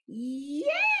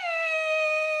Yay!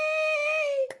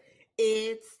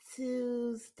 It's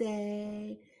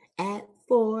Tuesday at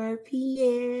 4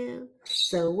 p.m.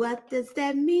 So what does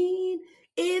that mean?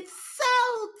 It's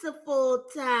Soulful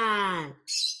time.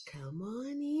 Come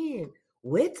on in.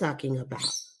 We're talking about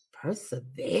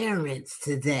perseverance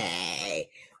today.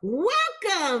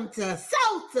 Welcome to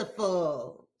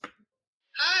Soulful.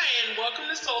 Hi, and welcome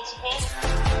to Soulful.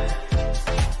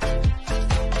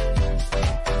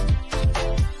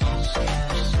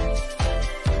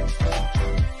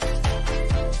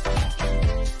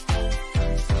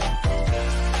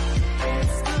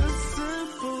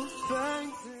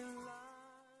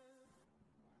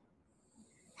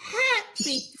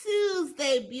 Happy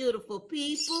Tuesday, beautiful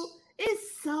people.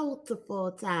 It's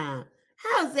Soulful time.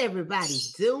 How's everybody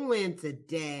doing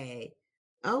today?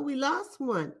 Oh, we lost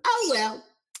one. Oh, well.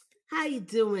 How you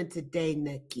doing today,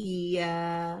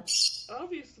 Nakia?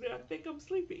 Obviously, I think I'm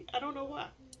sleepy. I don't know why.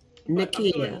 But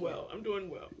Nakia. I'm doing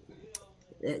well.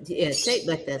 Yeah, take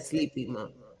back that sleepy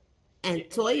mom. And Yeah,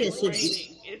 Toya should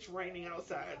be. It's raining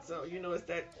outside, so it's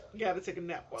that you gotta take a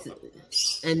nap while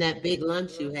and that big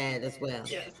lunch you had as well.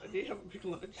 Yes, I did have a big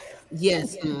lunch.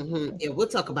 Yes, Yeah, we'll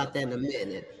talk about that in a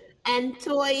minute. And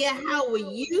Toya, how are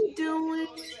you doing?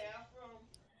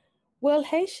 Well,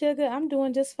 hey, Sugar, I'm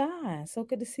doing just fine. So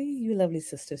good to see you, lovely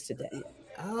sisters, today.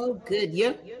 Oh, good.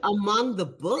 You're among the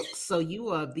books, so you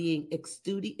are being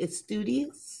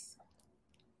studious?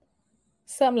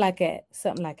 Something like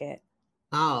that.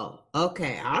 Oh,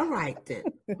 okay. All right, then.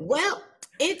 Well,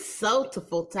 it's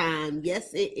Soulful time.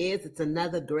 Yes, it is. It's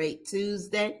another great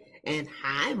Tuesday. And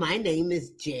hi, my name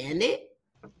is Janet.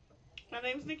 My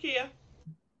name's Nakia.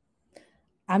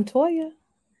 I'm Toya.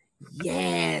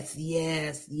 Yes.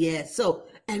 So,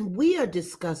 and we are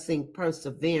discussing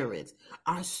perseverance.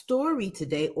 Our story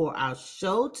today, or our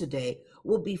show today,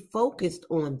 will be focused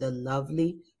on the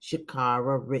lovely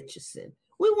Shakara Richardson.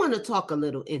 We want to talk a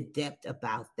little in depth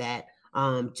about that,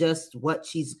 just what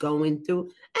she's going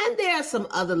through. And there are some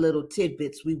other little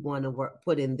tidbits we want to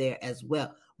put in there as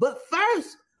well. But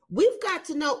first, we've got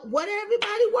to know what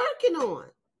everybody working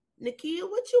on. Nakia,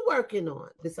 what you working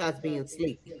on besides being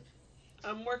sleepy?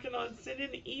 I'm working on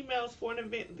sending emails for an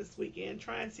event this weekend,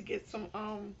 trying to get some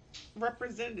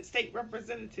state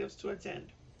representatives to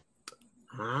attend.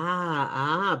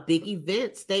 Big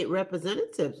event, state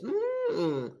representatives.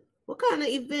 What kind of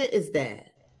event is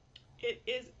that? It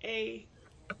is a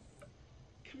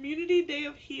community day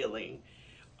of healing.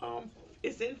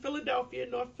 It's in Philadelphia,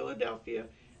 North Philadelphia.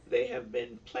 They have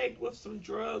been plagued with some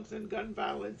drugs and gun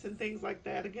violence and things like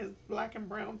that against black and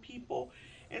brown people.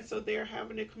 And so they're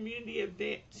having a community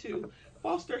event to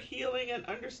foster healing and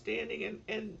understanding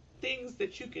and things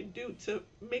that you can do to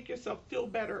make yourself feel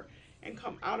better and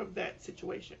come out of that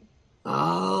situation.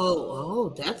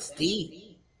 Oh, that's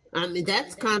deep. I mean,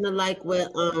 that's kind of like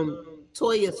what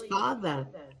Toya's father.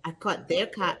 I caught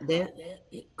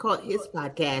caught his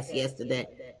podcast yesterday,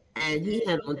 and he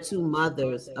had on two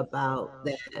mothers about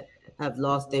that have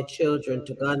lost their children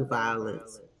to gun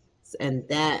violence, and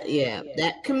that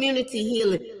community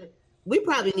healing. We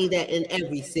probably need that in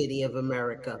every city of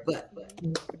America, but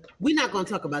we're not going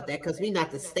to talk about that because we're not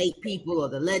the state people or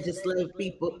the legislative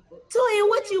people. Toya,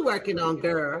 what you working on,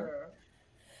 girl?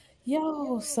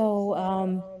 Yo, so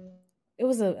it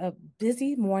was a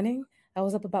busy morning. I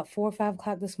was up about 4 or 5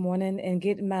 o'clock this morning and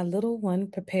getting my little one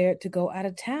prepared to go out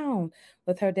of town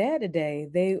with her dad today.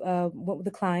 They went with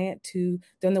the client they're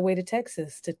on their way to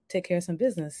Texas to take care of some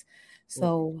business.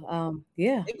 So,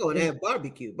 yeah. They're going to have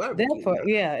barbecue.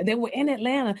 Yeah, they were in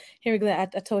Atlanta. Henry Glenn, I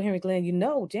told Henry Glenn,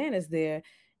 Janet's there.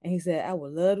 And he said, I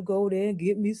would love to go there and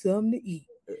get me something to eat.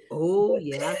 Oh,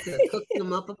 yeah, I could cook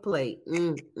them up a plate.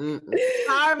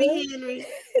 Sorry, Henry.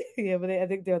 Yeah, but I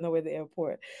think they're on their way to the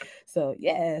airport. So,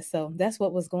 so that's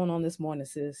what was going on this morning,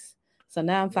 sis. So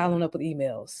now I'm following up with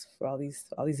emails for all these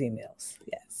emails.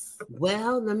 Yes.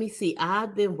 Well, let me see.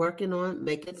 I've been working on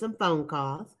making some phone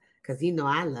calls because,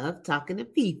 I love talking to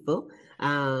people.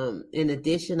 In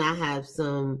addition, I have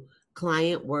some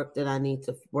client work that I need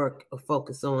to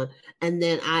focus on. And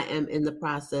then I am in the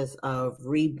process of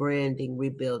rebuilding.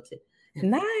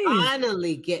 Nice.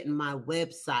 Finally getting my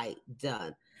website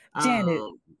done.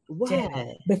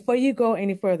 Janet, before you go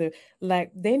any further,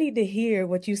 like they need to hear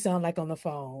what you sound like on the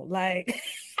phone. Like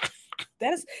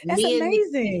that's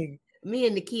amazing. Me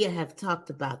and Nakia have talked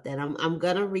about that. I'm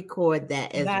gonna record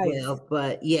that as well.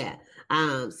 But yeah,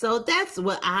 so that's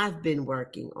what I've been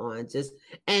working on,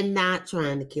 and not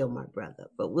trying to kill my brother.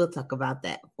 But we'll talk about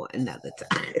that for another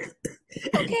time.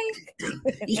 Okay.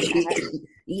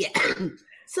 Yeah.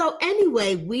 So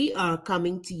anyway, we are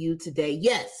coming to you today.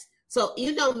 Yes. So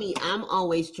you know me, I'm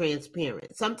always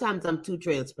transparent. Sometimes I'm too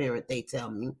transparent, they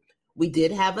tell me. We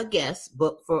did have a guest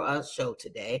booked for a show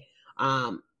today.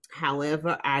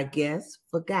 However, our guest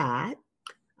forgot.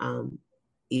 Um,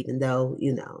 even though,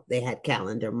 they had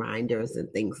calendar reminders and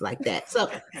things like that.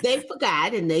 So they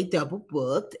forgot and they double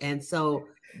booked. And so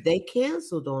they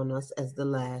canceled on us as the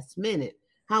last minute.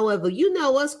 However, you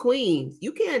know us queens,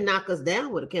 you can't knock us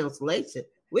down with a cancellation.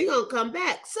 We're going to come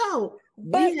back. So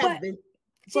we have been.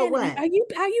 Janet, what? Are you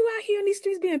out here in these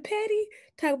streets being petty?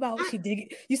 Talk about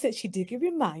you said she did give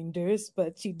reminders,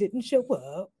 but she didn't show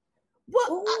up.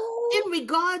 Well, in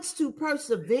regards to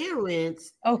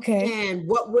perseverance, and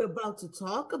what we're about to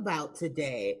talk about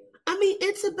today, I mean,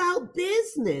 it's about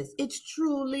business. It's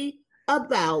truly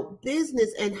about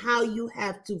business and how you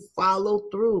have to follow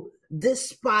through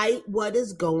despite what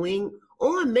is going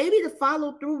on. Maybe the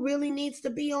follow through really needs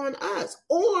to be on us,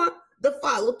 or the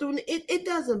follow through. It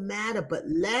doesn't matter, but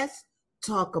let's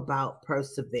talk about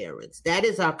perseverance. That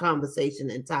is our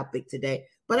conversation and topic today.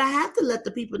 But I have to let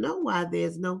the people know why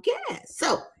there's no guest.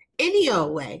 So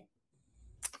anyway,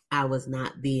 I was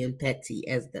not being petty,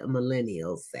 as the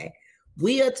millennials say.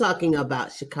 We are talking about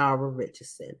Sha'Carri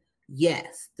Richardson.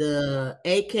 Yes, the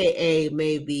AKA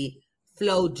maybe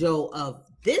FloJo of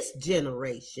this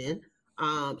generation.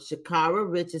 Sha'Carri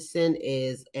Richardson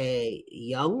is a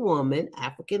young woman,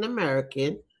 African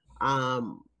American,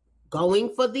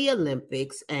 going for the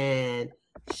Olympics, and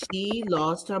she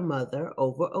lost her mother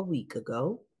over a week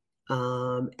ago.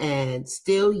 And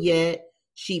still yet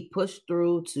she pushed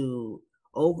through to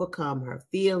overcome her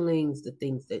feelings, the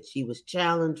things that she was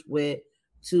challenged with,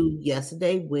 to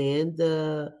yesterday win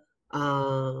the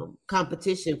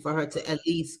competition for her to at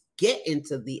least get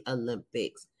into the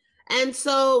Olympics. And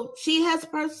so she has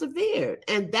persevered.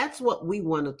 And that's what we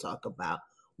want to talk about.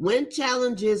 When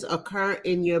challenges occur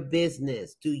in your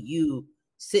business, do you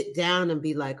sit down and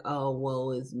be like, oh,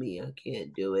 woe is me, I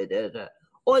can't do it?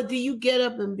 Or do you get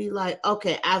up and be like,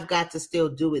 okay, I've got to still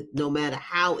do it no matter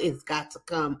how it's got to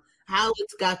come, how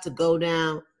it's got to go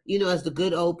down? As the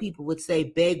good old people would say,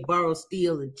 beg, borrow,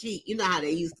 steal, and cheat. You know how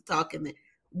they used to talk in there.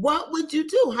 What would you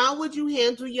do? How would you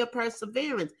handle your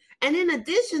perseverance? And in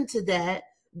addition to that,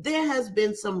 there has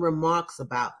been some remarks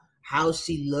about how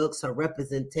she looks, her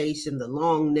representation, the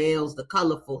long nails, the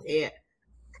colorful hair.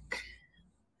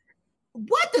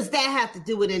 What does that have to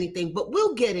do with anything? But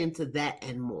we'll get into that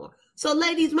and more. So,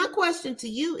 ladies, my question to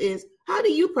you is, how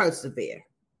do you persevere?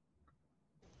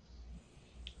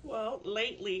 Well,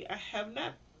 lately I have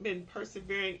not been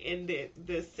persevering in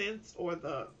the sense or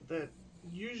the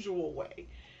usual way.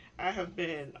 I have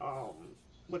been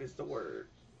what is the word?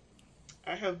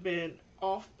 I have been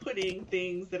off-putting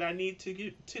things that I need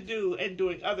to do and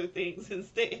doing other things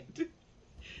instead.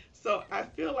 So I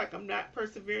feel like I'm not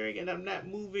persevering and I'm not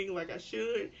moving like I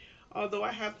should. Although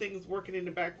I have things working in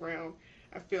the background,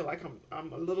 I feel like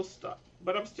I'm a little stuck.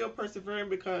 But I'm still persevering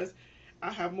because I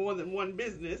have more than one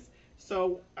business,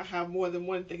 so I have more than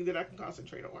one thing that I can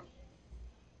concentrate on.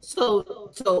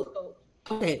 So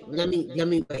okay, let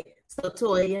me wait. So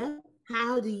Toya,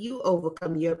 how do you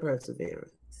overcome your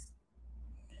perseverance?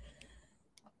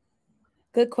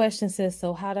 Good question, sis.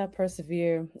 So how do I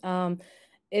persevere?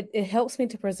 It helps me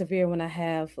to persevere when I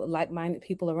have like-minded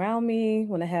people around me,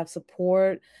 when I have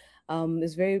support.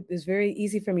 It's very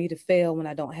easy for me to fail when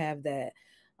I don't have that.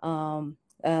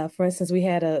 For instance, we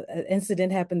had an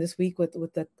incident happen this week with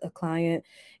a client,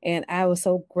 and I was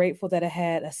so grateful that I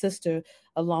had a sister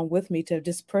along with me to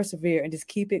just persevere and just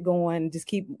keep it going, and just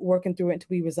keep working through it until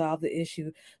we resolve the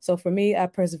issue. So for me, I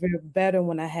persevere better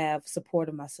when I have support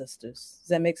of my sisters. Does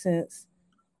that make sense?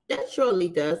 That surely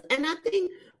does. And I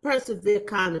think persevere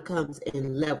kind of comes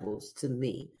in levels to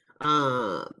me.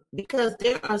 Because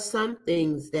there are some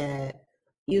things that,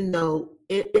 in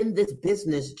this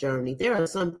business journey, there are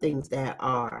some things that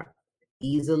are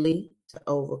easily to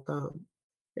overcome.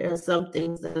 There are some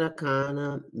things that are kind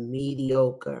of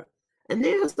mediocre. And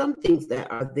there are some things that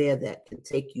are there that can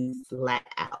take you flat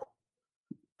out.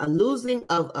 A losing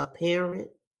of a parent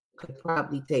could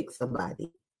probably take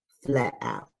somebody flat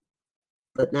out.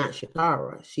 But not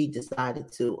Sha'Carri. She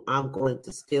decided I'm going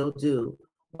to still do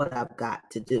what I've got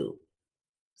to do.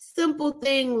 Simple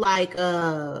thing like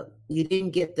you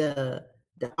didn't get the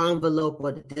envelope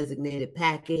or the designated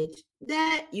package,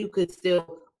 that you could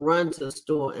still run to the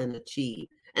store and achieve.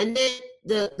 And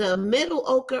then the middle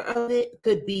ochre of it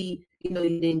could be, you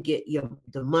didn't get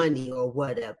the money or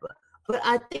whatever. But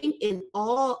I think in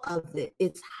all of it,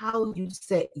 it's how you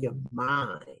set your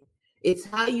mind. It's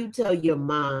how you tell your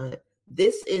mind,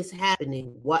 this is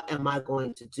happening. What am I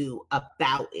going to do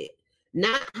about it?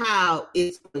 Not how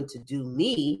it's going to do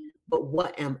me, but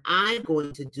what am I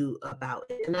going to do about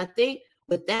it? And I think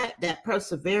with that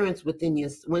perseverance within you,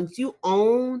 once you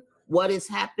own what is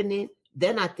happening,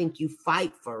 then I think you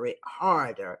fight for it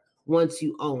harder once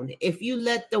you own it. If you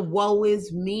let the woe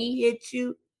is me hit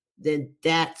you, then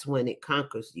that's when it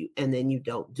conquers you, and then you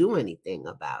don't do anything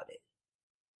about it.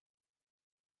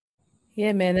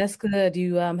 Yeah, man, that's good.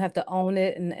 You have to own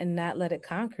it and not let it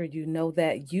conquer you. Know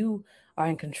that you are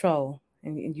in control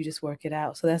and you just work it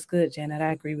out. So that's good, Janet.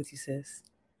 I agree with you, sis.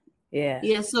 Yeah.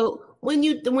 Yeah. So when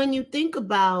you think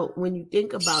about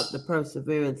the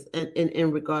perseverance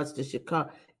in regards to Chicago,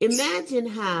 imagine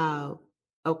how.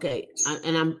 Okay,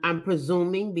 and I'm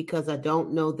presuming because I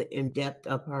don't know the in depth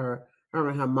of her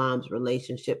and her mom's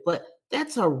relationship, but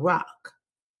that's her rock.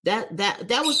 That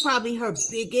was probably her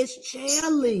biggest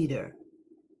cheerleader.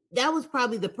 That was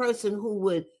probably the person who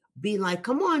would be like,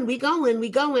 "Come on, we going,"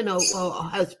 or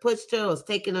has pushed her, or has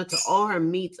taken her to all her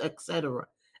meets, etc.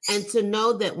 And to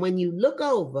know that when you look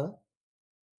over,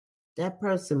 that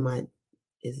person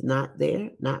is not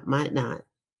there.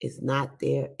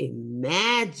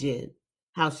 Imagine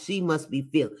how she must be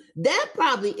feeling. That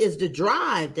probably is the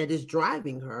drive that is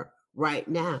driving her right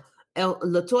now.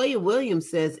 Latoya Williams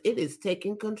says it is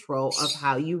taking control of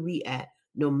how you react,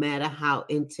 no matter how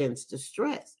intense the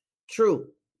stress. True.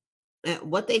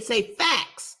 What they say,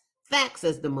 facts,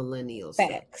 as the millennials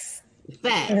Facts. say.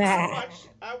 Facts. Yeah,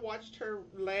 I watched her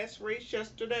last race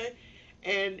yesterday,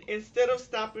 and instead of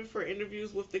stopping for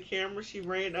interviews with the camera, she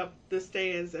ran up the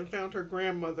stands and found her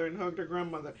grandmother and hugged her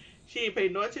grandmother. She didn't pay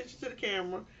no attention to the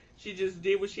camera. She just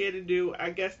did what she had to do.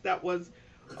 I guess that was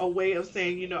a way of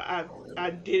saying, you know, I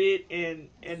did it,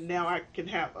 and now I can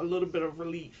have a little bit of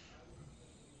relief.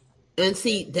 And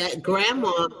see, that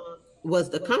grandma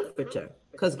was the comforter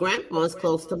because grandma's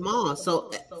close to mom. So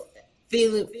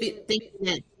thinking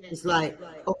that it's like,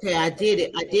 okay, I did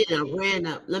it. I ran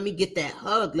up. Let me get that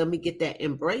hug. Let me get that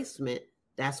embracement.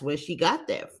 That's where she got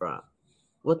that from.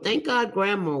 Well, thank God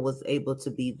grandma was able to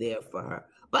be there for her.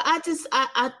 But I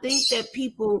think that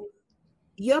people,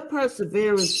 your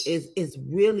perseverance is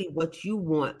really what you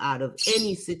want out of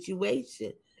any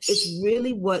situation. It's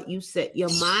really what you set your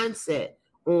mindset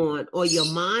on, or your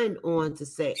mind on, to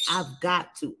say, I've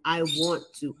got to, I want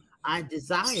to, I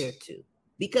desire to.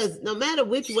 Because no matter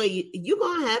which way you're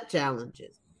going to have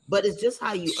challenges, but it's just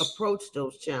how you approach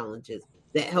those challenges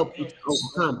that help you to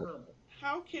overcome them.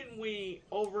 How can we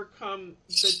overcome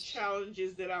the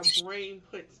challenges that our brain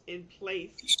puts in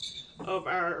place of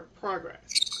our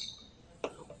progress?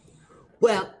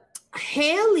 Well,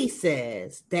 Haley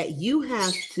says that you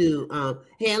have to,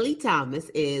 Haley Thomas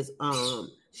is,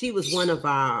 she was one of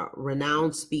our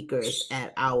renowned speakers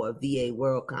at our VA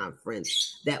World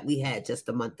Conference that we had just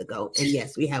a month ago. And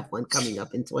yes, we have one coming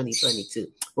up in 2022,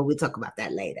 but we'll talk about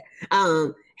that later.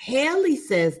 Haley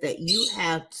says that you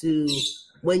have to,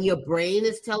 when your brain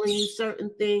is telling you certain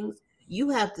things, you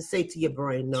have to say to your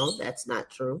brain, no, that's not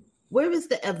true. Where is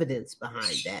the evidence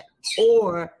behind that?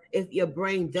 Or if your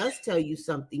brain does tell you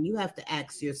something, you have to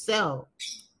ask yourself.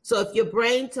 So if your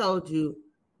brain told you,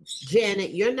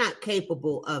 Janet, you're not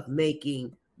capable of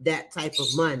making that type of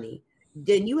money,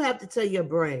 then you have to tell your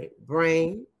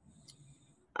brain,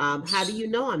 how do you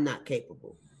know I'm not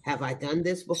capable? Have I done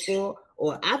this before?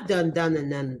 Or I've done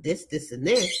and this and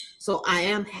this. So I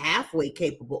am halfway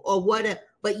capable, or whatever.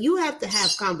 But you have to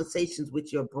have conversations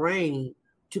with your brain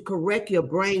to correct your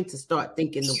brain to start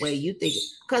thinking the way you think.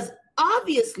 Because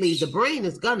obviously the brain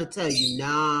is going to tell you,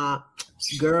 nah,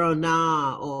 girl,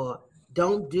 nah, or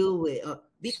don't do it.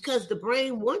 Because the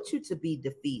brain wants you to be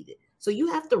defeated. So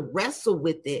you have to wrestle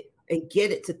with it and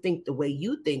get it to think the way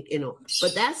you think,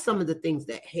 But that's some of the things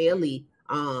that Haley,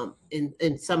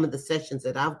 in some of the sessions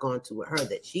that I've gone to with her,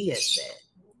 that she has said.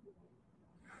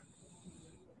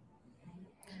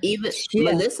 Even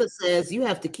Melissa says you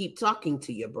have to keep talking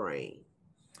to your brain.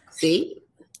 See?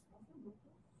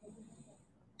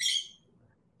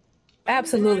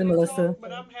 Absolutely, Melissa. Talk,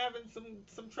 but I'm having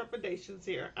some trepidations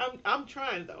here. I'm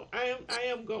trying though. I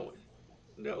am going.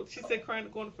 No, she said crying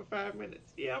going for 5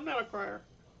 minutes. Yeah, I'm not a crier.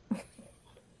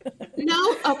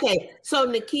 No, okay. So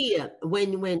Nakia,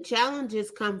 when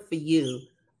challenges come for you,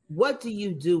 what do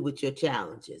you do with your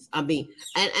challenges? I mean,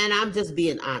 and I'm just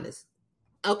being honest.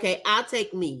 Okay, I'll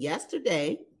take me.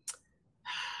 Yesterday,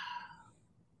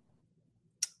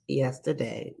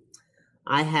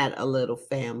 I had a little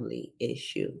family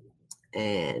issue,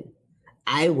 and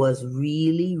I was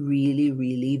really, really,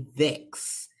 really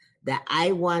vexed that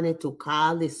I wanted to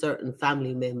call a certain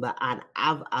family member and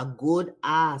have a good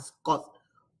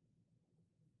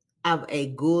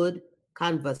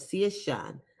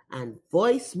conversation and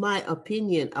voice my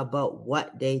opinion about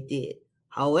what they did.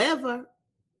 However,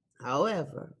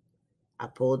 However, I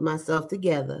pulled myself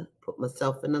together, put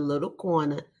myself in a little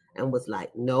corner, and was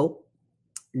like, nope,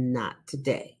 not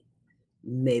today.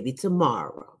 Maybe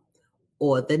tomorrow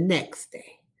or the next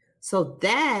day. So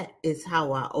that is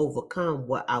how I overcome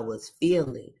what I was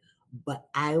feeling. But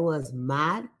I was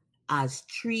mad as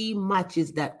 3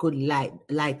 matches that could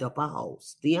light up a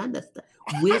house. Do you understand?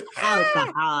 With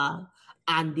alcohol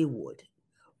and the wood.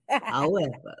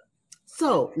 However,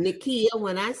 so Nakia,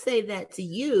 when I say that to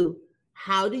you,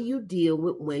 how do you deal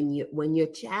with when you're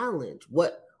challenged?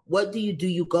 What do?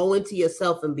 You go into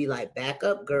yourself and be like, back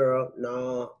up, girl?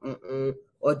 No,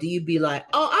 or do you be like,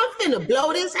 oh, I'm finna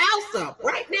blow this house up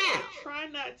right now? I try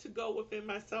not to go within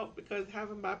myself because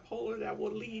having bipolar, that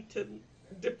will lead to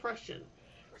depression.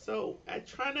 So I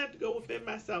try not to go within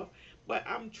myself, but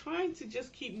I'm trying to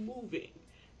just keep moving.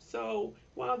 So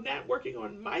while not working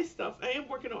on my stuff, I am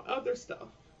working on other stuff.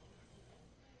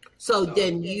 So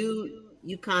then you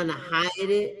kind of hide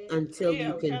it until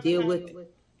you can deal with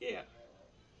it. Yeah.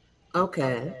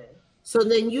 Okay. So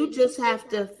then you just have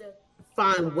to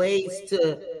find ways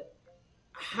to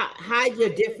hide your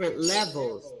different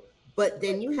levels, but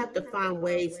then you have to find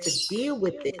ways to deal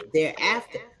with it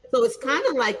thereafter. So it's kind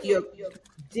of like you're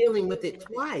dealing with it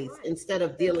twice instead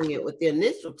of dealing it with the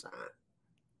initial time.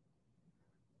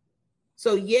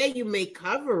 So yeah, you may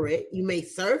cover it, you may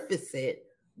surface it,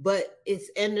 but it's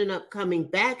ending up coming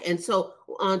back. And so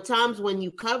on times when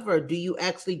you cover, do you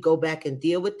actually go back and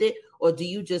deal with it, or do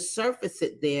you just surface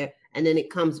it there and then it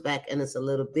comes back and it's a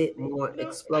little bit more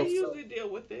explosive? I usually deal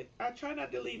with it. I try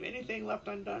not to leave anything left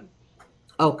undone.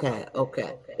 Okay.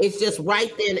 It's just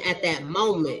right then at that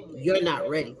moment, you're not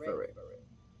ready for it.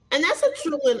 And that's a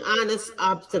true and honest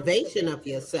observation of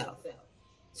yourself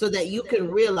so that you can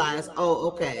realize, oh,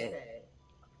 okay,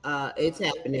 it's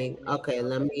happening. Okay,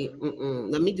 let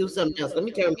me do something else. Let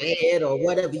me turn my head or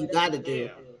whatever you got to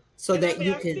do, so and that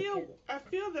you can. I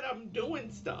feel that I'm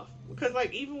doing stuff because,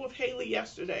 like, even with Haley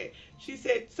yesterday, she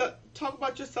said, "Talk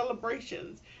about your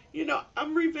celebrations."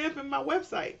 I'm revamping my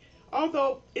website,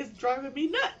 although it's driving me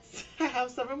nuts. I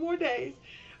have 7 more days.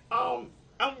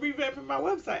 I'm revamping my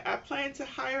website. I plan to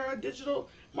hire a digital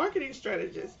marketing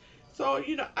strategist. So,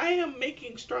 I am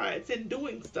making strides and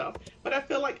doing stuff, but I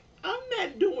feel like I'm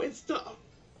not doing stuff.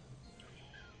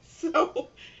 So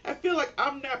I feel like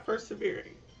I'm not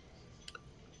persevering.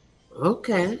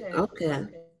 Okay.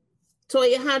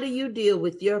 Toya, how do you deal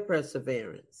with your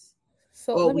perseverance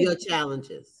or your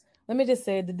challenges? Let me just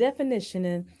say the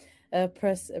definition of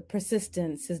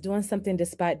persistence is doing something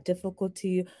despite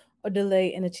difficulty or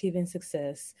delay in achieving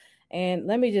success. And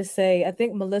let me just say, I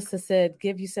think Melissa said,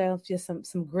 give yourself just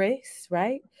some grace,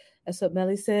 right? That's what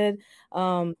Melly said.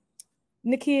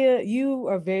 Nakia, you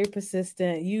are very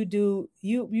persistent. You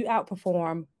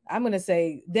outperform. I'm gonna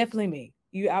say definitely me.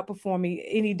 You outperform me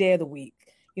any day of the week.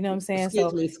 You know what I'm saying?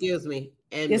 Excuse me.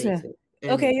 And yes, me too.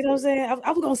 Okay, you know what I'm saying?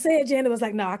 I was gonna say it, Jen. It was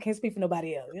like, no, I can't speak for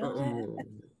nobody else. You know what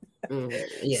I'm saying?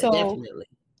 Yeah, definitely.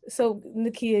 So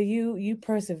Nakia, you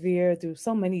persevere through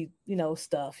so many,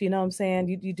 stuff. You know what I'm saying?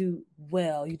 You do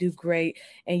well, you do great,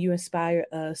 and you inspire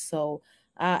us. So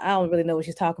I don't really know what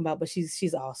she's talking about, but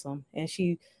she's awesome, and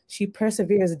she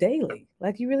perseveres daily.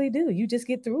 Like you really do. You just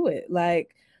get through it,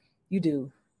 like you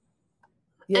do.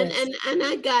 Yes. And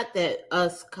I got that,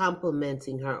 us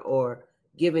complimenting her or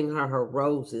giving her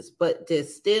roses, but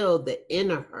there's still the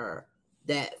inner her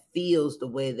that feels the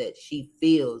way that she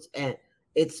feels, and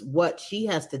it's what she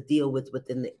has to deal with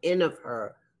within the inner of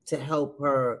her to help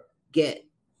her get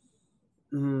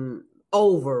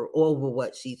over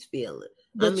what she's feeling.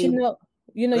 But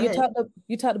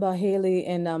you talked about Haley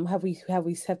and how we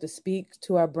have to speak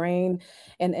to our brain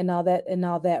and all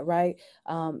that, right?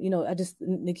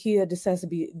 Nakia just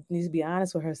needs to be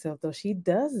honest with herself, though. She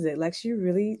does it, like she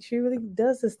really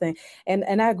does this thing.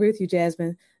 And I agree with you,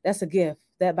 Jasmine. That's a gift.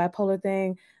 That bipolar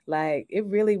thing, like it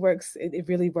really works. It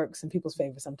really works in people's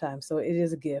favor sometimes. So it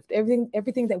is a gift.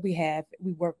 Everything that we have,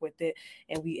 we work with it,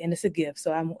 and it's a gift.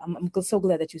 So I'm so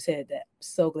glad that you said that.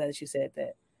 So glad that you said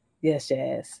that. Yes,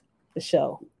 Jazz. The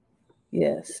show.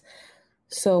 Yes.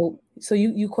 So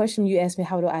you asked me,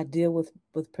 how do I deal with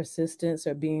persistence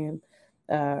or being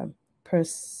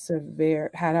persevere?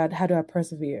 How do I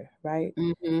persevere? Right.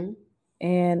 Mm-hmm.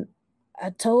 And I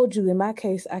told you, in my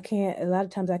case, a lot of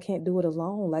times I can't do it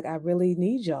alone. Like I really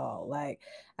need y'all. Like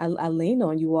I lean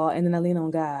on you all, and then I lean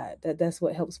on God. That's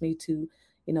what helps me to,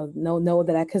 know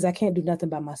that because I can't do nothing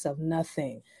by myself,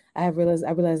 nothing. I realized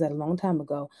that a long time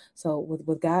ago. So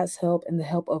with God's help and the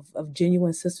help of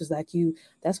genuine sisters like you,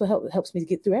 that's what helps me to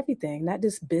get through everything, not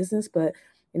just business, but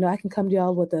I can come to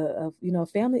y'all with a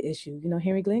family issue,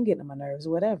 Henry Glenn getting on my nerves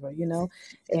or whatever,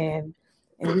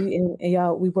 and and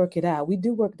y'all, we work it out. We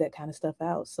do work that kind of stuff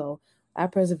out. So I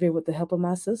persevere with the help of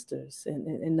my sisters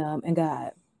and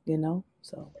God, you know.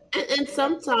 So And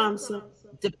sometimes,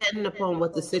 depending upon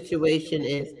what the situation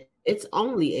is, it's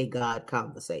only a God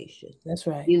conversation. That's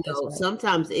right. You know,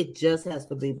 sometimes it just has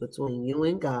to be between you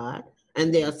and God.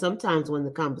 And there are sometimes when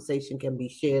the conversation can be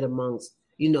shared amongst,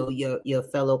 you know, your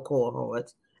fellow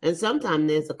cohorts. And sometimes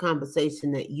there's a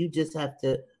conversation that you just have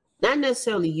to, not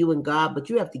necessarily you and God, but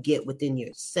you have to get within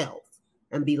yourself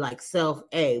and be like, self,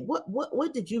 hey,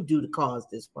 what did you do to cause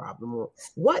this problem? Or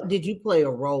what did you play a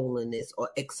role in this? Or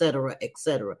et cetera, et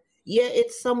cetera. Yeah,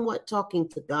 it's somewhat talking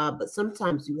to God, but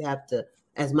sometimes you have to,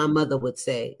 as my mother would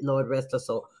say, Lord rest her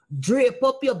soul, drape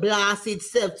up your blasted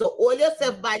self. So all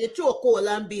yourself by the chokehold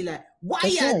and be like, why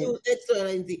are you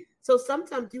excellent? So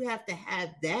sometimes you have to have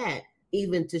that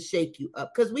even to shake you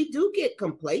up. Because we do get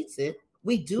complacent.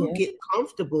 We do get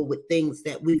comfortable with things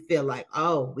that we feel like,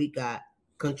 oh, we got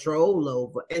control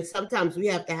over. And sometimes we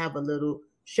have to have a little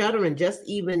shuddering. Just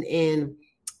even in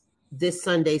this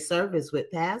Sunday service with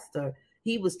Pastor,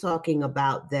 he was talking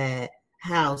about that,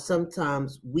 how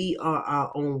sometimes we are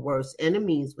our own worst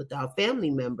enemies with our family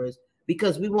members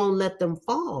because we won't let them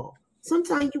fall.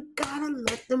 Sometimes you gotta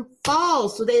let them fall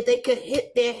so that they can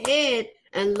hit their head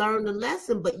and learn the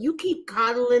lesson. But you keep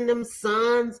coddling them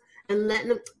sons and letting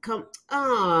them come,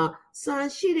 son,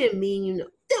 she didn't mean, you know.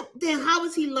 Then how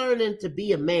is he learning to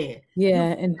be a man?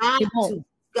 Yeah, and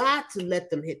got to let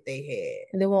them hit their head.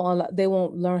 And they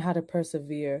won't learn how to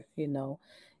persevere, you know,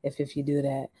 if you do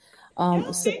that. You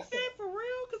don't think that for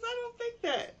real? Because I don't think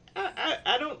that.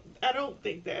 I don't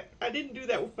think that. I didn't do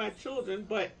that with my children,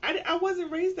 but I wasn't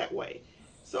raised that way,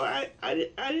 so I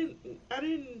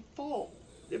didn't fall,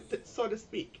 so to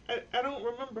speak. I don't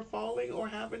remember falling or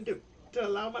having to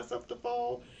allow myself to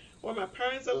fall, or my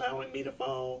parents allowing me to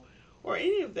fall, or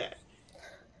any of that.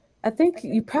 I think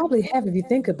you probably have, if you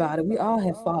think about it. We all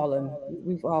have fallen.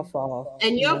 We've all fallen.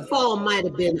 And your fall might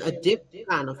have been a different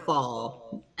kind of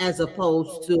fall as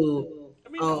opposed to I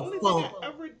mean, the only thing I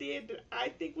ever did that I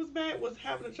think was bad was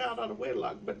having a child out of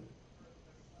wedlock, but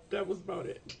that was about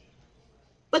it.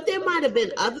 But there might have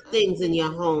been other things in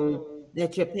your home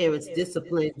that your parents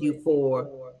disciplined you for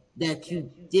that you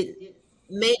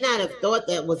may not have thought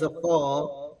that was a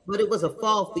fall, but it was a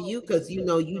fall for you because you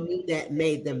knew that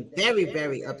made them very,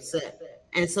 very upset.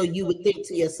 And so you would think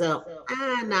to yourself, no,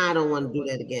 I don't want to do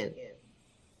that again.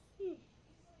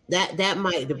 That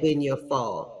might have been your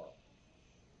fall.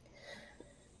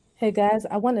 Hey guys,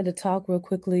 I wanted to talk real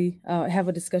quickly, have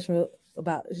a discussion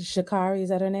about Sha'Carri. Is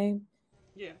that her name?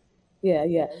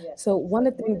 Yeah. So one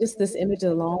of the things, just this image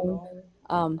alone,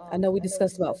 I know we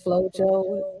discussed about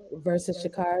FloJo versus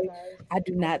Sha'Carri. I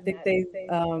do not think they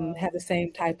have the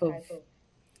same type of.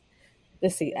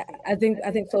 Let's see. I think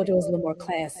FloJo is a little more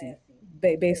classy,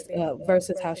 based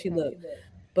versus how she looked.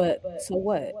 But so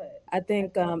what? I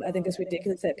think it's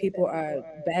ridiculous that people are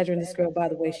badgering this girl by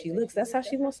the way she looks. That's how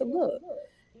she wants to look.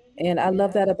 And I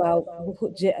love that about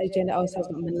Jenna always talks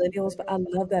about millennials, but I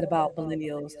love that about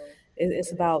millennials.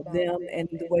 It's about them and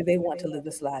the way they want to live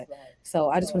this life. So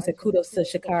I just want to say kudos to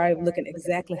Sha'Carri looking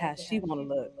exactly how she want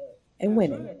to look and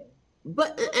winning.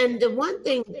 And the one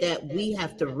thing that we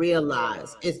have to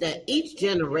realize is that each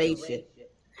generation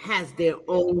has their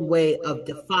own way of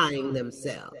defining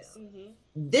themselves.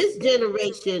 This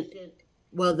generation,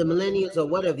 well, the millennials or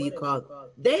whatever you call it,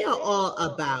 they are all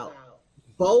about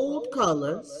bold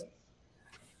colors,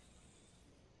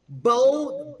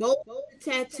 bold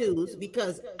tattoos,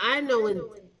 because I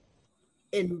know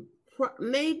in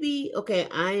maybe, okay,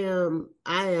 I am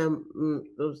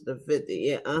those the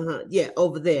 50,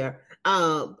 over there.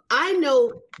 I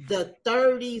know the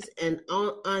 30s and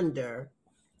under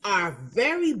are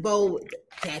very bold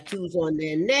tattoos on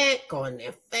their neck, on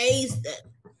their face, that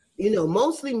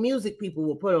mostly music people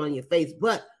will put on your face,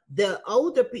 but the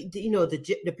older people,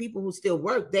 the people who still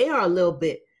work, they are a little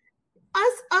bit.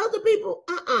 Us other people,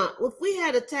 if we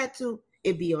had a tattoo,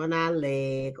 it'd be on our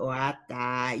leg or our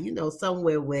thigh,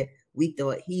 somewhere where we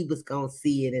thought he was gonna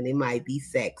see it and it might be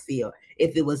sexy, or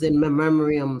if it was in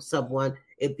memoriam of someone,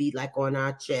 it'd be like on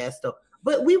our chest.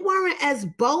 But we weren't as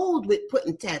bold with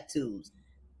putting tattoos.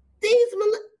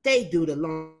 They do the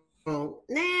long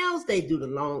nails, they do the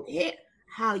long hair.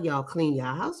 How y'all clean your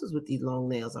houses with these long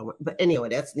nails? But anyway,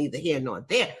 that's neither here nor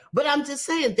there. But I'm just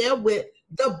saying, they're with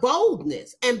the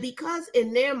boldness. And because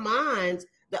in their minds,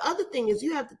 the other thing is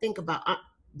you have to think about,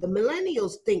 the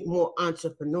millennials think more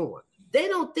entrepreneur. They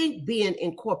don't think being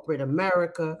in corporate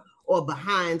America or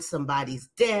behind somebody's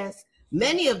desk.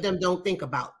 Many of them don't think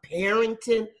about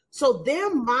parenting. So their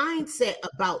mindset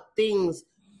about things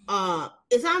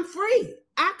is I'm free.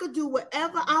 I could do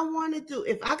whatever I want to do.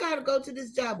 If I got to go to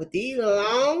this job with these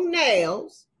long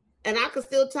nails and I can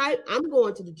still type, I'm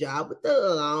going to the job with the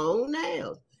long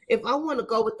nails. If I want to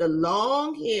go with the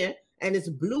long hair and it's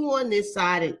blue on this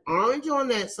side and orange on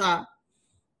that side,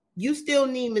 you still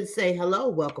need me to say, hello,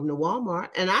 welcome to Walmart.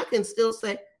 And I can still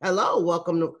say, hello,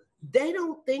 welcome to. They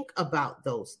don't think about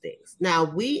those things.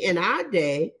 Now, in our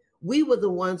day, we were the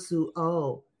ones who,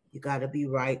 you got to be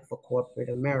right for corporate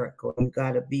America. You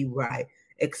got to be right,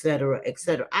 et cetera, et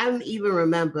cetera. I even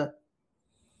remember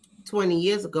 20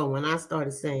 years ago when I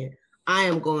started saying, I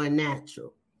am going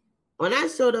natural. When I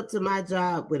showed up to my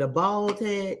job with a bald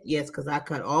head, yes, because I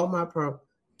cut all my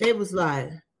they was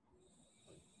like,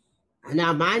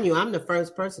 now mind you, I'm the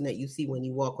first person that you see when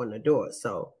you walk on the door.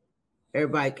 So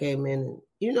everybody came in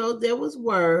and, there was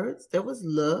words, there was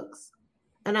looks.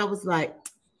 And I was like,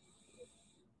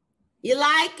 you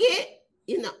like it?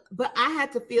 But I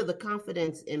had to feel the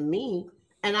confidence in me.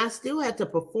 And I still had to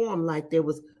perform like there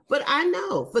was. But I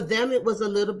know for them, it was a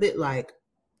little bit like,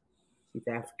 she's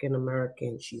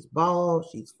African-American, she's bald,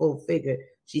 she's full figure.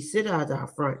 She sit at our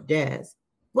front desk.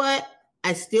 But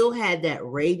I still had that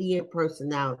radiant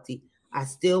personality. I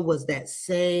still was that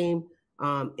same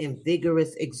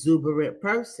vigorous, exuberant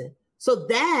person. So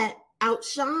that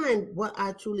outshined what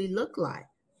I truly look like.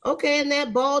 Okay, and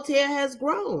that bald hair has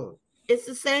grown. It's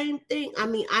the same thing. I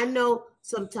mean, I know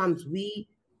sometimes we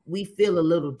feel a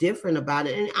little different about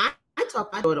it. And I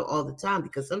talk to my daughter all the time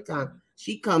because sometimes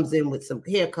she comes in with some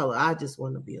hair color. I just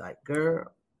want to be like,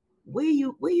 girl, where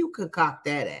you concoct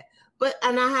that at?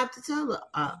 And I have to tell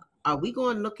her, are we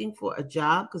going looking for a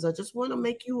job? Because I just want to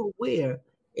make you aware,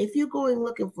 if you're going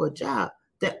looking for a job,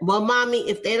 mommy,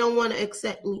 if they don't want to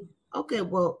accept me, okay,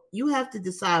 well, you have to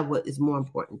decide what is more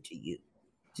important to you.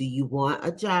 Do you want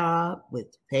a job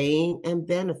with paying and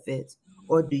benefits,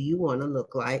 or do you want to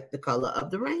look like the color of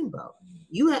the rainbow?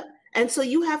 And so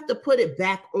you have to put it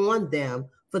back on them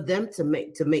for them to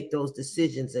make those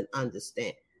decisions and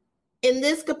understand. In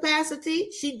this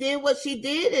capacity, she did what she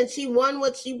did and she won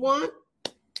what she won.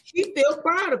 She feels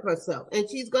proud of herself and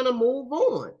she's going to move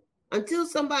on until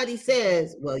somebody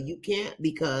says, well, you can't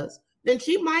because then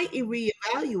she might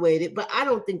reevaluate it, but I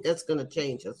don't think that's going to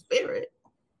change her spirit.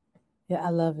 Yeah, I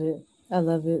love it. I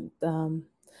love it.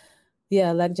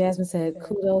 Yeah, like Jasmine said,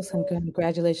 kudos and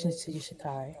congratulations to you,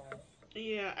 Shakari.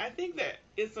 Yeah, I think that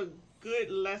it's a good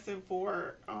lesson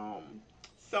for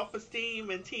self-esteem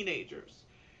and teenagers.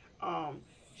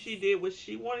 She did what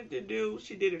she wanted to do.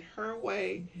 She did it her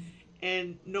way,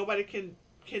 and nobody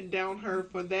can down her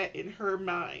for that in her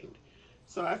mind.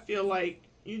 So I feel like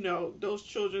those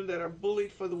children that are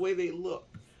bullied for the way they look,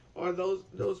 or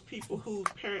those people whose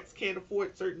parents can't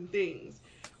afford certain things,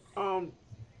 own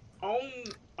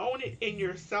it in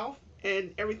yourself,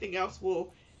 and everything else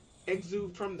will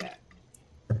exude from that.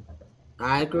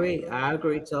 I agree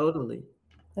totally.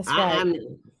 That's right. I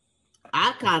mean,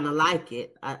 I kind of like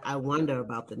it. I wonder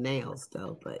about the nails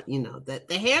though, but that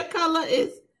the hair color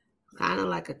is kind of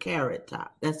like a carrot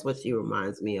top. That's what she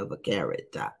reminds me of, a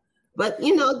carrot top. But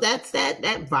that's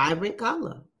that vibrant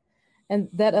color. And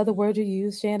that other word you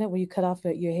used, Janet, when you cut off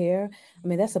your hair, I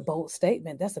mean, that's a bold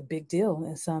statement. That's a big deal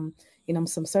in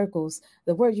some circles.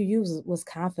 The word you used was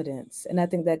confidence. And I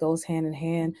think that goes hand in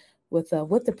hand with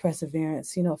the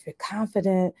perseverance. If you're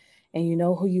confident and you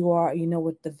know who you are, you know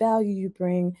what the value you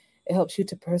bring, it helps you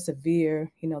to persevere,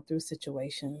 through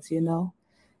situations,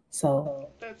 So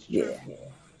that's true.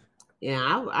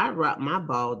 Yeah, I rock my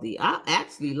baldy. I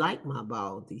actually like my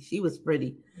baldy. She was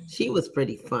pretty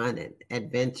fun and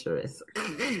adventurous.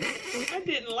 I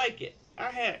didn't like it. I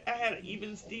had an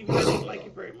even Steven. I didn't like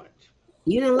it very much.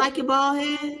 You didn't like your bald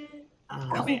head?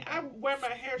 I mean, I wear my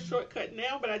hair shortcut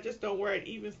now, but I just don't wear it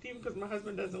even Steven because my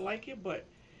husband doesn't like it. But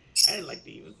I didn't like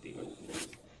the even Steven.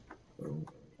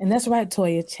 And that's right,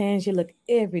 Toya. Change your look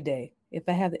every day. If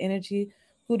I have the energy,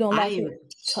 who don't like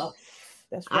it? Tough.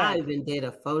 That's right. I even did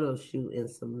a photo shoot in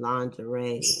some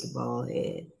lingerie with the bald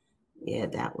head. Yeah,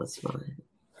 that was fun.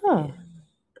 Huh?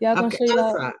 Yeah.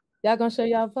 Y'all gonna show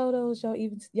y'all photos?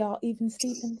 Y'all even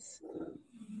Stevens?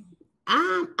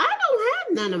 I don't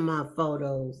have none of my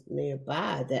photos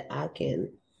nearby that I can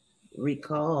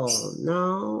recall.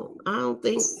 No, I don't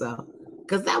think so.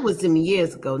 Because that was some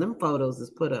years ago. Them photos is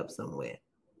put up somewhere.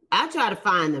 I'll try to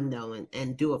find them though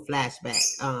and do a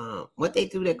flashback. What they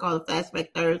do, they call it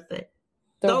Flashback Thursday.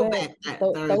 Throwback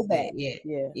Thursday.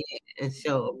 Yeah. And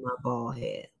show my bald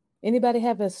head. Anybody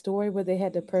have a story where they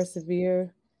had to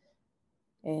persevere?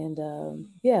 And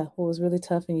what was really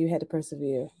tough and you had to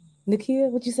persevere? Nakia,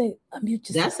 what'd you say? Unmute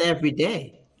yourself. That's every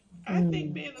day. I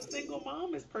think being a single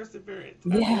mom is perseverance.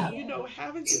 Yeah. I mean,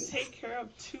 having to take care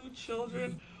of 2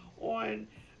 children on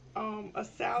a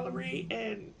salary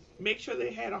and make sure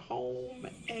they had a home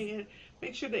and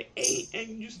make sure they ate,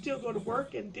 and you still go to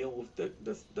work and deal with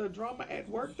the drama at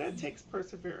work, that takes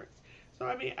perseverance. So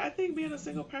I mean, I think being a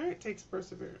single parent takes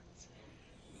perseverance.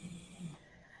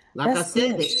 Like I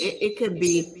said, it could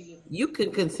be, you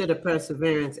can consider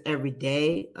perseverance every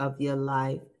day of your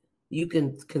life. You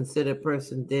can consider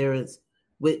perseverance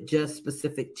with just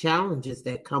specific challenges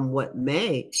that come what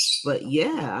may. But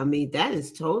yeah, I mean, that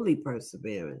is totally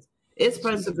perseverance. It's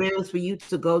perseverance for you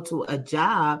to go to a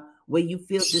job where you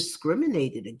feel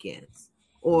discriminated against,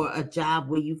 or a job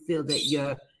where you feel that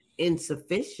you're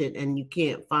insufficient and you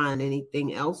can't find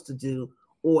anything else to do,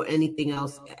 or anything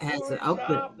else has Or an a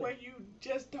output. job where you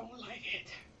just don't like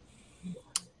it.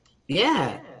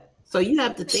 Yeah. So you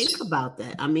have to think about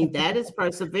that. I mean, that is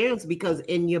perseverance, because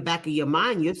in your back of your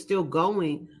mind, you're still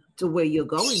going to where you're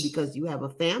going because you have a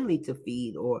family to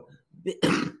feed, or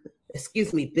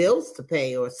excuse me, bills to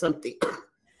pay, or something.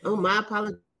 Oh, my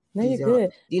apologies. No, you're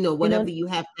good. Whatever you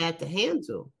have to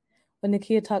handle. When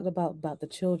Nakia talked about the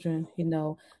children,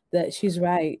 that she's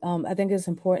right. I think it's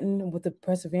important with the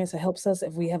perseverance. It helps us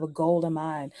if we have a goal in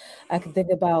mind. I can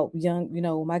think about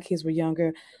when my kids were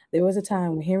younger. There was a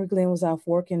time when Henry Glenn was off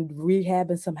working,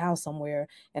 rehabbing some house somewhere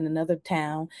in another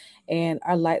town, and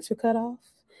our lights were cut off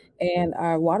and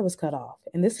our water was cut off.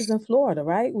 And this is in Florida,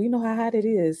 right? We know how hot it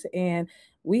is. And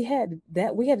we had to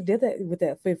deal with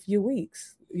that for a few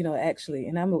weeks, actually.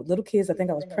 And I'm little kids. I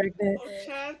think I was pregnant. Oh,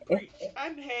 child, preach.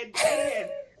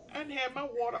 I had my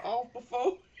water off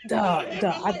before.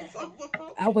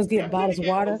 I was getting bottles of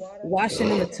water, washing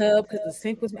in the tub because the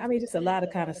sink was. I mean, just a lot of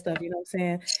kind of stuff. You know what I'm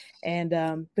saying? And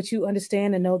but you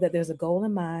understand and know that there's a goal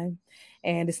in mind,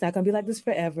 and it's not going to be like this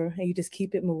forever. And you just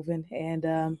keep it moving, and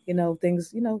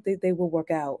things. They will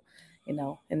work out. And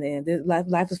then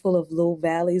life is full of little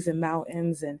valleys and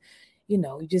mountains, and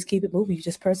you just keep it moving. You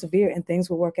just persevere, and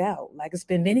things will work out. Like, it's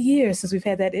been many years since we've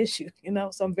had that issue.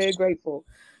 So I'm very grateful.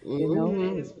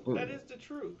 That is the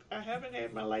truth. I haven't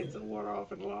had my lights and water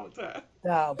off in a long time.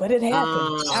 No, but it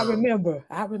happened. I remember.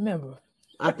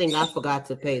 I think I forgot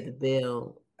to pay the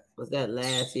bill. Was that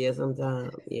last year sometime?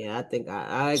 Yeah, I think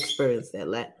I experienced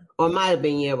that or it might have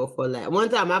been year before last. One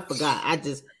time I forgot.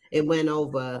 It went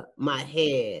over my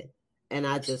head and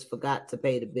I just forgot to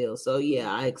pay the bill. So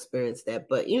yeah, I experienced that.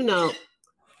 But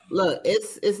look,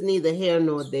 it's neither here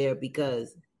nor there,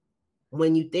 because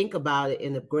when you think about it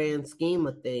in the grand scheme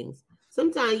of things,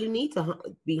 sometimes you need to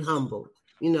be humble,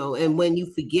 and when you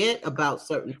forget about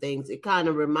certain things, it kind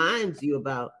of reminds you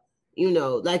about,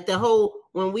 like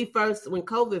when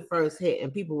COVID first hit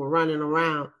and people were running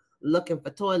around looking for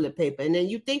toilet paper. And then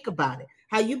you think about it,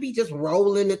 how you be just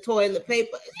rolling the toilet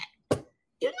paper.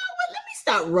 You know what? Let me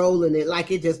start rolling it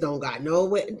like it just don't got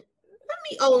nowhere. Let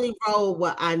me only roll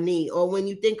what I need. Or when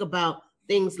you think about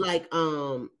things like,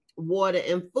 water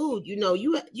and food,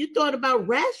 you thought about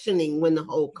rationing when the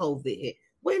whole COVID hit.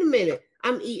 Wait a minute,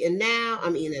 I'm eating now.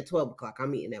 I'm eating at 12 o'clock.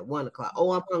 I'm eating at 1 o'clock.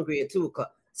 Oh, I'm hungry at 2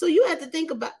 o'clock. So you have to think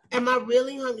about, am I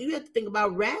really hungry? You have to think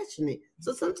about rationing.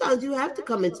 So sometimes you have to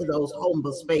come into those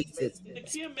humble spaces.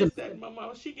 Nakia missed that,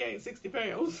 Mama. She gained 60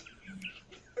 pounds.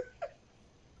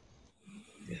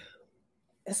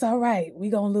 It's all right.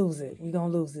 We're going to lose it. We're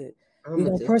going to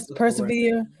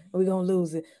persevere. We're going to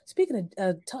lose it. Speaking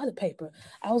of toilet paper,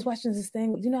 I was watching this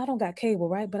thing. I don't got cable,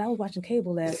 right? But I was watching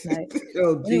cable last night.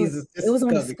 Oh, Jesus. It was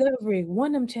on Discovery,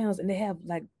 one of them channels, and they have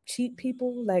like cheap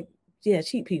people,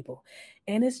 cheap people.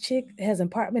 And this chick has an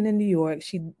apartment in New York.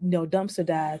 She, dumpster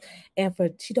dives, and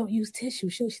she don't use tissue.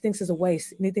 She thinks it's a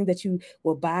waste. Anything that you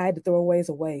will buy to throw away is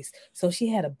a waste. So she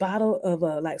had a bottle of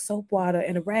soap water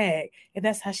and a rag, and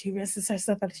that's how she rinses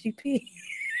herself after she pee.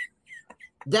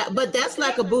 But that's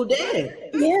like a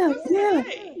boudet. Yeah.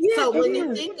 So when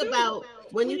you think about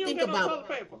when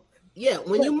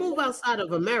you move outside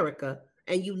of America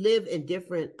and you live in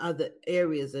different other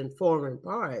areas and foreign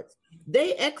parts,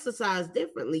 they exercise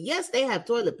differently. Yes, they have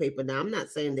toilet paper now. I'm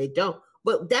not saying they don't,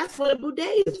 but that's what a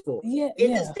boudet is for. It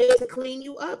is there to clean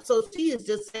you up. So she is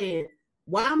just saying,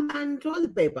 why am I buying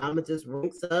toilet paper? I'm gonna just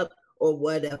rinse up or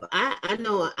whatever. I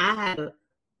know I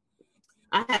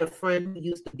had a friend who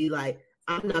used to be like,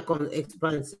 I'm not going to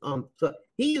explain. So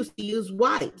he used to use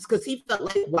wipes because he felt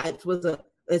like wipes was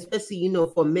especially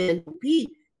for men who pee.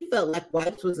 He felt like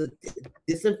wipes was a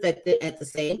disinfectant at the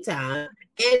same time,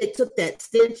 and it took that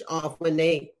stench off when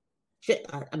they.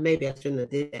 Maybe I shouldn't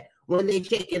have did that. When they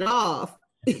shake it off,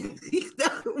 when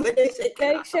they shake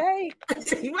right.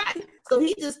 So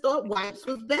he just thought wipes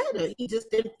was better. He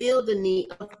just didn't feel the need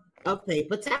of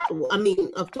paper towel.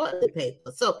 Of toilet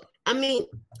paper. So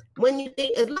when you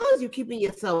think, as long as you're keeping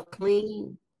yourself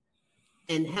clean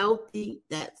and healthy,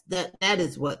 that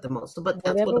is what the most. But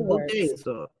that's Whatever what the works. bouquet is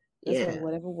for. That's Yeah. right,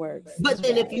 whatever works. But That's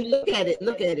then right. if you look at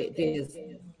it, there's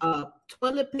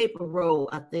toilet paper roll,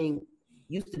 I think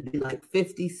used to be like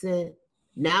 50 cents.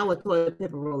 Now a toilet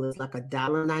paper roll is like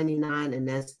 $1.99, and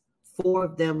that's 4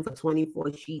 of them for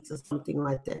 24 sheets or something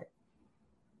like that.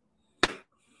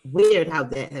 Weird how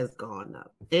that has gone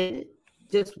up. And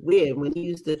just weird when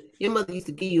your mother used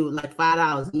to give you like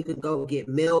 $5. You could go get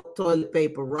milk, toilet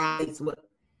paper, rice.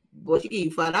 What she give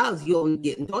you $5, you only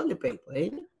getting toilet paper,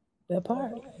 ain't it? That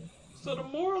part. So the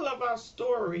moral of our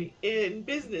story in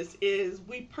business is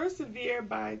we persevere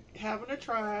by having a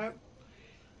tribe,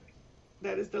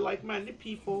 that is the like-minded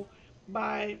people,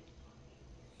 by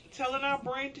telling our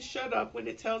brain to shut up when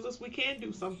it tells us we can't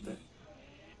do something.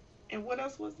 And what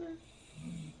else was there?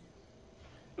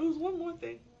 It was one more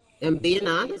thing. And being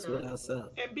honest with ourselves.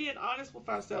 And being honest with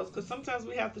ourselves, because sometimes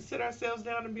we have to sit ourselves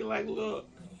down and be like, look,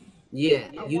 yeah,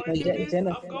 I want to do this. I'm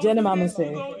going to Jenna do Mama this.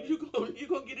 said. You're going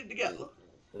to get it together.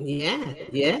 Yeah.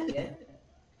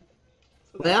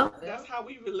 So that's how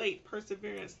we relate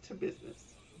perseverance to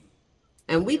business.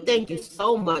 And we thank you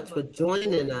so much for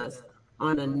joining us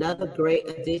on another great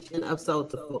edition of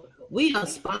Soulful. We are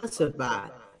sponsored by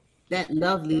that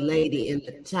lovely lady in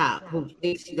the top who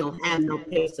thinks she don't have no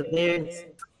perseverance.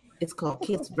 It's called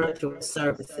KISS Virtual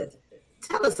Services.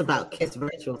 Tell us about KISS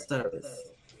Virtual Service.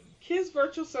 KISS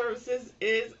Virtual Services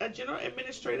is a general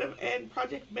administrative and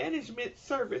project management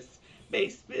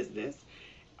service-based business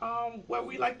where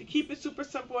we like to keep it super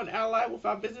simple and ally with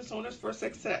our business owners for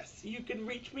success. You can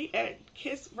reach me at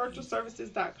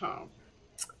kissvirtualservices.com.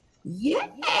 Yay!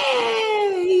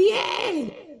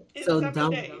 In So 7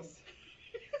 don't. days.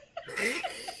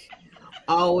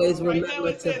 Always Right remember now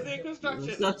it says in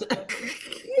construction.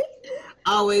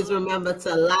 Always remember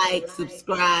to like,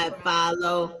 subscribe,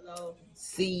 follow.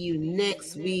 See you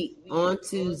next week on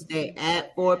Tuesday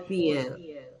at 4 p.m.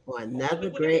 for another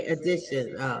great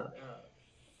edition of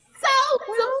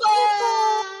Soulful.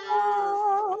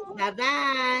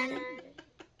 Bye-bye.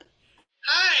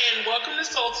 Hi, and welcome to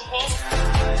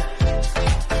Soulful.